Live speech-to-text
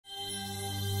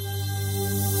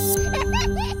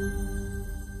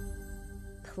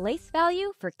place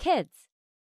value for kids.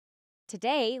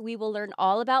 Today, we will learn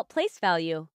all about place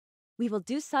value. We will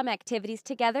do some activities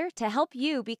together to help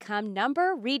you become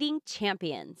number reading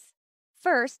champions.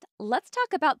 First, let's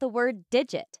talk about the word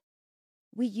digit.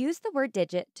 We use the word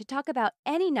digit to talk about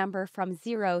any number from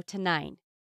 0 to 9.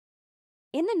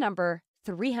 In the number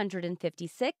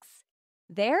 356,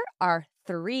 there are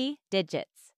 3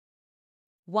 digits.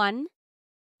 1,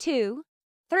 2,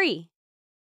 3.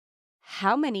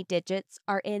 How many digits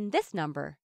are in this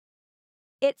number?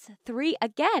 It's 3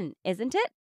 again, isn't it?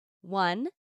 1,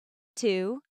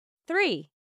 2, 3.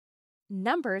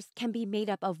 Numbers can be made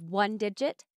up of 1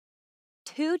 digit,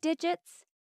 2 digits,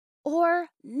 or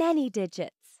many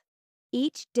digits.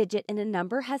 Each digit in a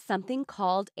number has something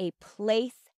called a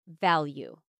place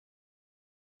value.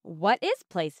 What is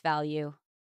place value?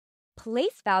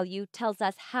 Place value tells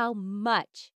us how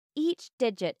much each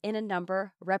digit in a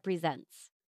number represents.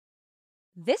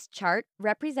 This chart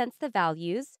represents the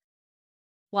values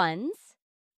ones,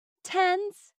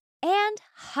 tens, and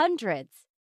hundreds.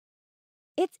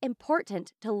 It's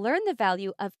important to learn the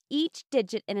value of each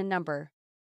digit in a number.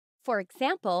 For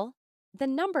example, the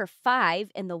number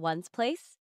 5 in the ones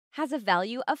place has a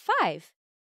value of 5.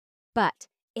 But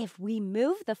if we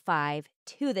move the 5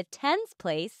 to the tens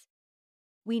place,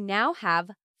 we now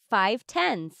have 5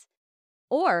 tens,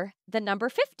 or the number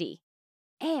 50.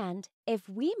 And if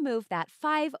we move that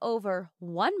 5 over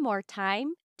one more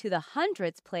time to the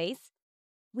hundreds place,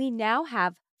 we now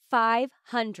have 5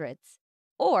 hundreds,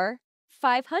 or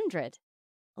 500.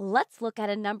 Let's look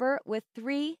at a number with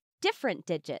 3 different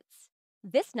digits.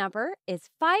 This number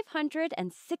is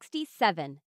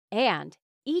 567, and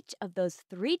each of those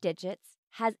 3 digits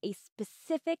has a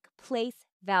specific place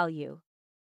value.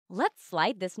 Let's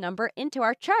slide this number into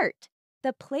our chart.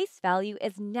 The place value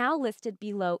is now listed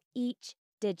below each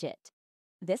digit.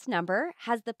 This number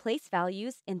has the place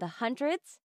values in the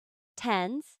hundreds,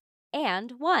 tens,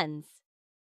 and ones.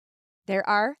 There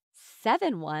are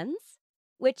 7 ones,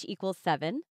 which equals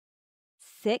 7,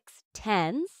 6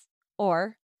 tens,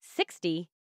 or 60,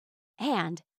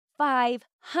 and 5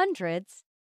 hundreds,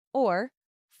 or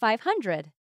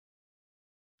 500.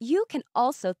 You can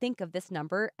also think of this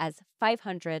number as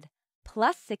 500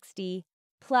 plus 60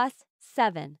 plus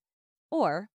 7,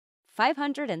 or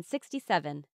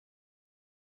 567.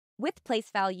 With place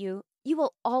value, you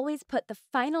will always put the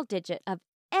final digit of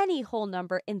any whole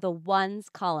number in the ones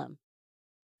column.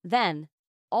 Then,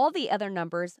 all the other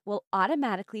numbers will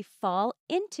automatically fall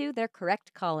into their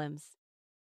correct columns.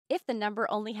 If the number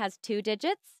only has 2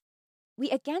 digits, we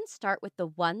again start with the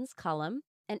ones column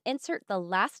and insert the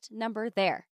last number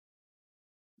there.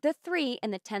 The 3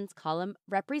 in the tens column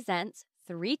represents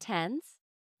 3 tens,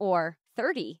 or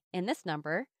 30 in this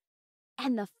number,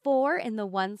 and the 4 in the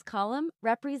ones column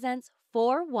represents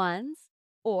 4 ones,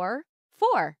 or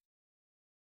 4.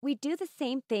 We do the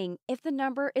same thing if the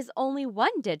number is only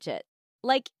 1 digit,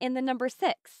 like in the number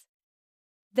 6.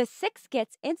 The 6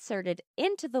 gets inserted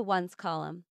into the ones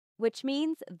column, which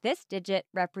means this digit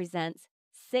represents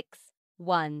 6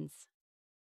 ones.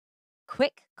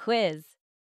 Quick quiz.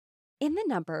 In the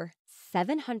number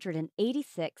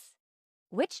 786,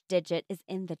 which digit is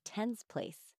in the tens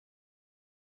place?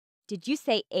 Did you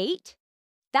say 8?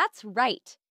 That's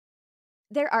right.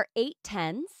 There are 8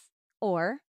 tens,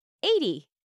 or 80.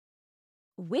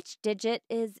 Which digit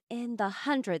is in the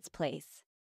hundreds place?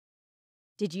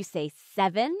 Did you say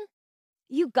 7?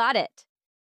 You got it.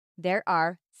 There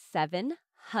are 7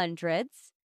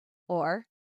 hundreds, or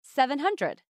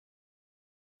 700.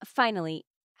 Finally,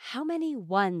 how many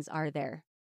ones are there?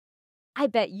 I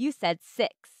bet you said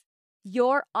 6.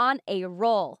 You're on a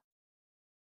roll.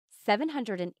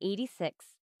 786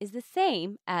 is the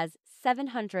same as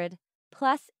 700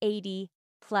 plus 80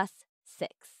 plus 6.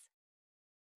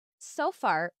 So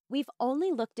far, we've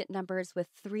only looked at numbers with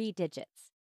 3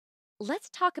 digits. Let's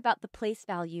talk about the place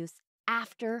values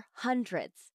after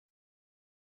hundreds.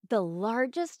 The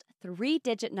largest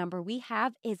 3-digit number we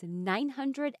have is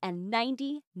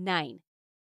 999.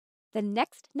 The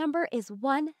next number is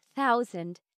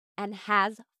 1,000 and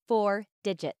has 4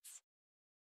 digits.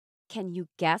 Can you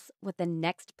guess what the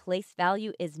next place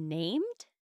value is named?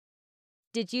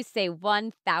 Did you say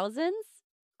 1,000s?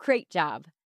 Great job.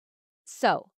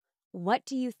 So, what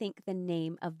do you think the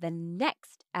name of the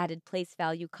next added place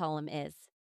value column is?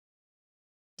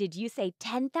 Did you say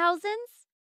 10,000s?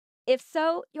 If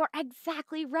so, you're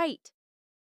exactly right.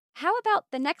 How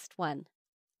about the next one?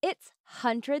 It's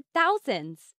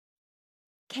 100,000s.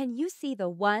 Can you see the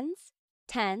ones,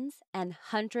 tens, and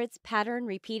hundreds pattern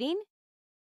repeating?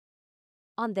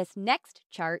 On this next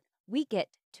chart, we get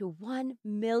to 1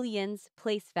 million's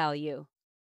place value.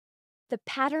 The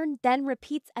pattern then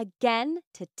repeats again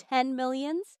to 10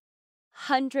 millions,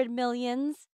 100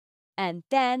 millions, and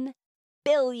then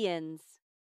billions.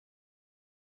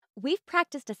 We've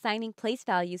practiced assigning place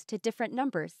values to different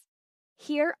numbers.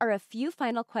 Here are a few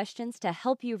final questions to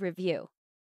help you review.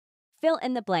 Fill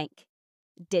in the blank.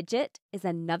 Digit is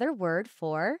another word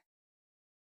for...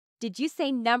 Did you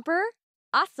say number?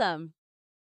 Awesome!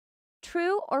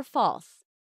 True or false?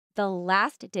 The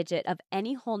last digit of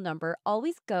any whole number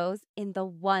always goes in the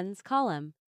ones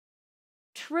column.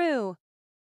 True.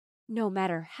 No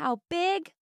matter how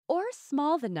big or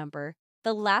small the number,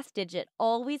 the last digit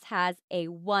always has a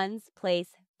ones place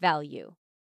value.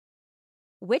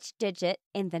 Which digit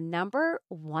in the number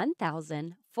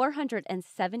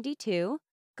 1,472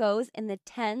 goes in the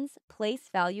tens place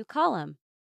value column?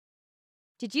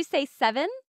 Did you say 7?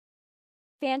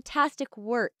 Fantastic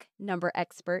work, number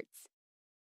experts.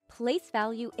 Place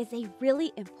value is a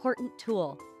really important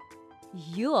tool.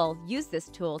 You'll use this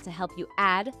tool to help you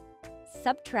add,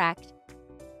 subtract,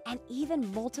 and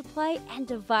even multiply and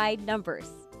divide numbers.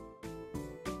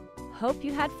 Hope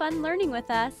you had fun learning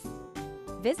with us.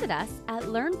 Visit us at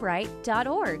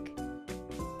learnbright.org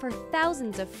for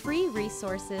thousands of free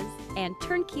resources and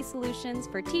turnkey solutions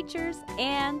for teachers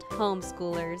and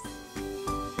homeschoolers.